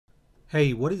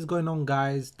Hey, what is going on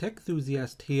guys? Tech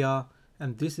Enthusiast here,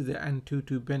 and this is the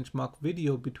Antutu benchmark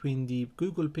video between the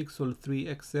Google Pixel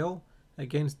 3 XL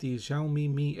against the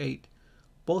Xiaomi Mi 8.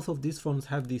 Both of these phones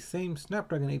have the same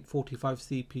Snapdragon 845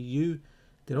 CPU,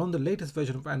 they're on the latest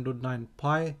version of Android 9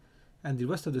 Pie, and the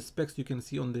rest of the specs you can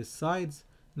see on their sides.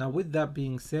 Now with that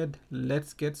being said,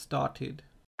 let's get started.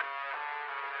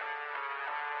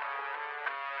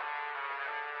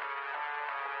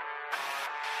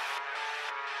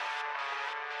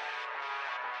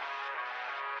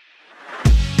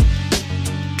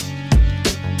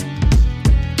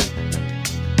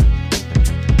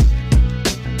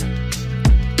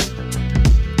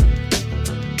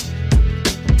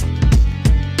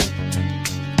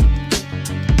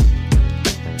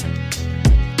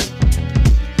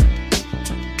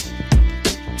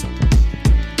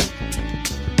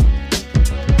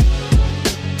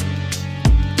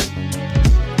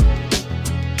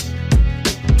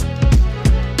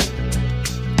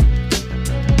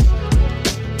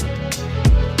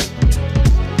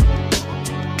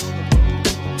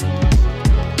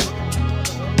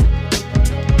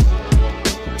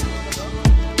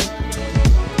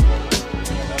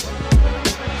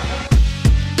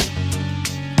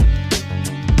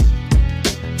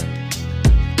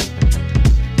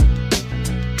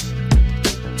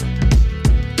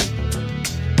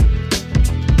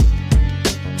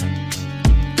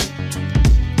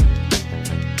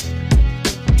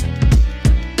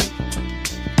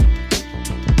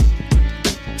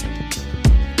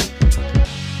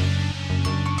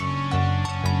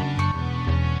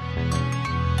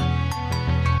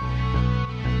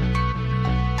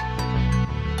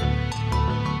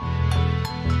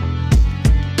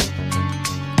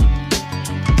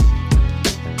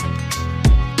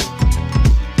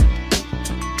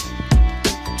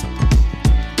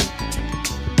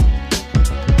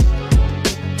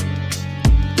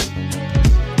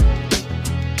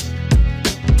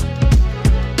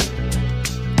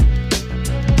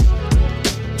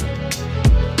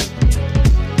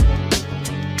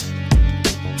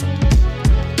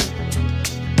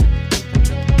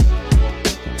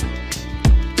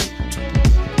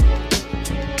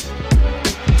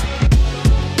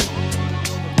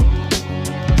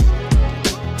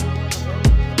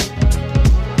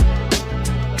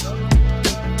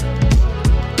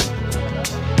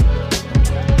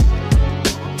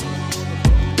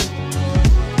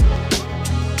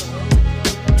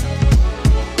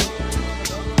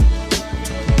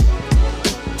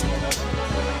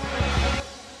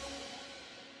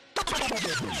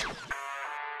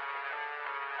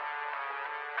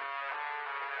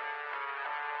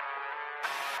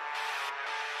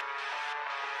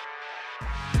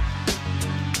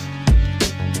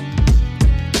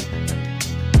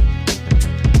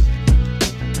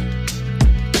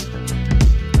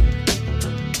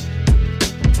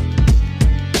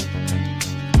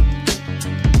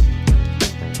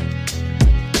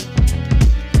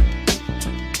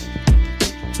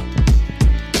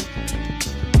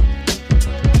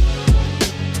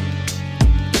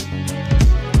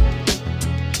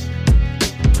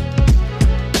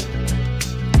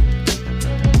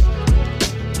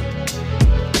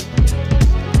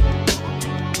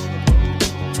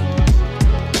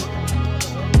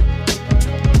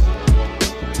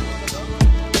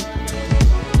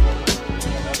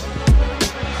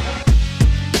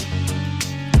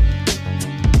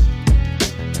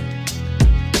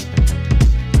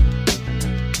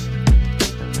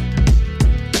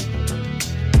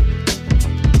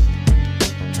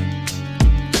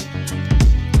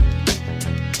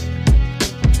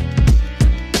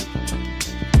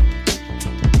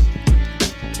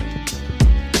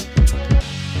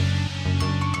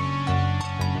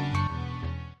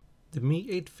 The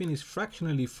Mi 8 finished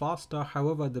fractionally faster,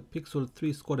 however the Pixel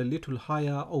 3 scored a little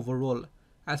higher overall.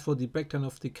 As for the breakdown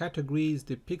of the categories,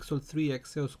 the Pixel 3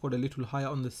 XL scored a little higher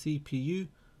on the CPU,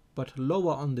 but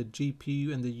lower on the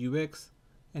GPU and the UX,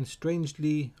 and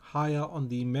strangely higher on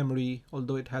the memory,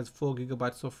 although it has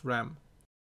 4GB of RAM.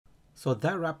 So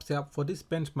that wraps it up for this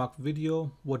benchmark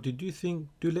video. What did you think?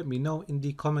 Do let me know in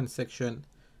the comment section.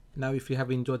 Now if you have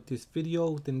enjoyed this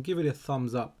video, then give it a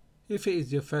thumbs up. If it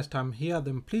is your first time here,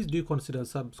 then please do consider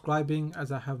subscribing, as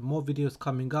I have more videos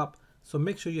coming up, so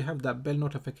make sure you have that bell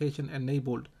notification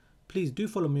enabled. Please do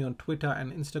follow me on Twitter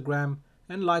and Instagram,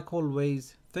 and like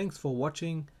always, thanks for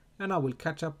watching, and I will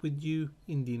catch up with you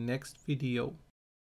in the next video.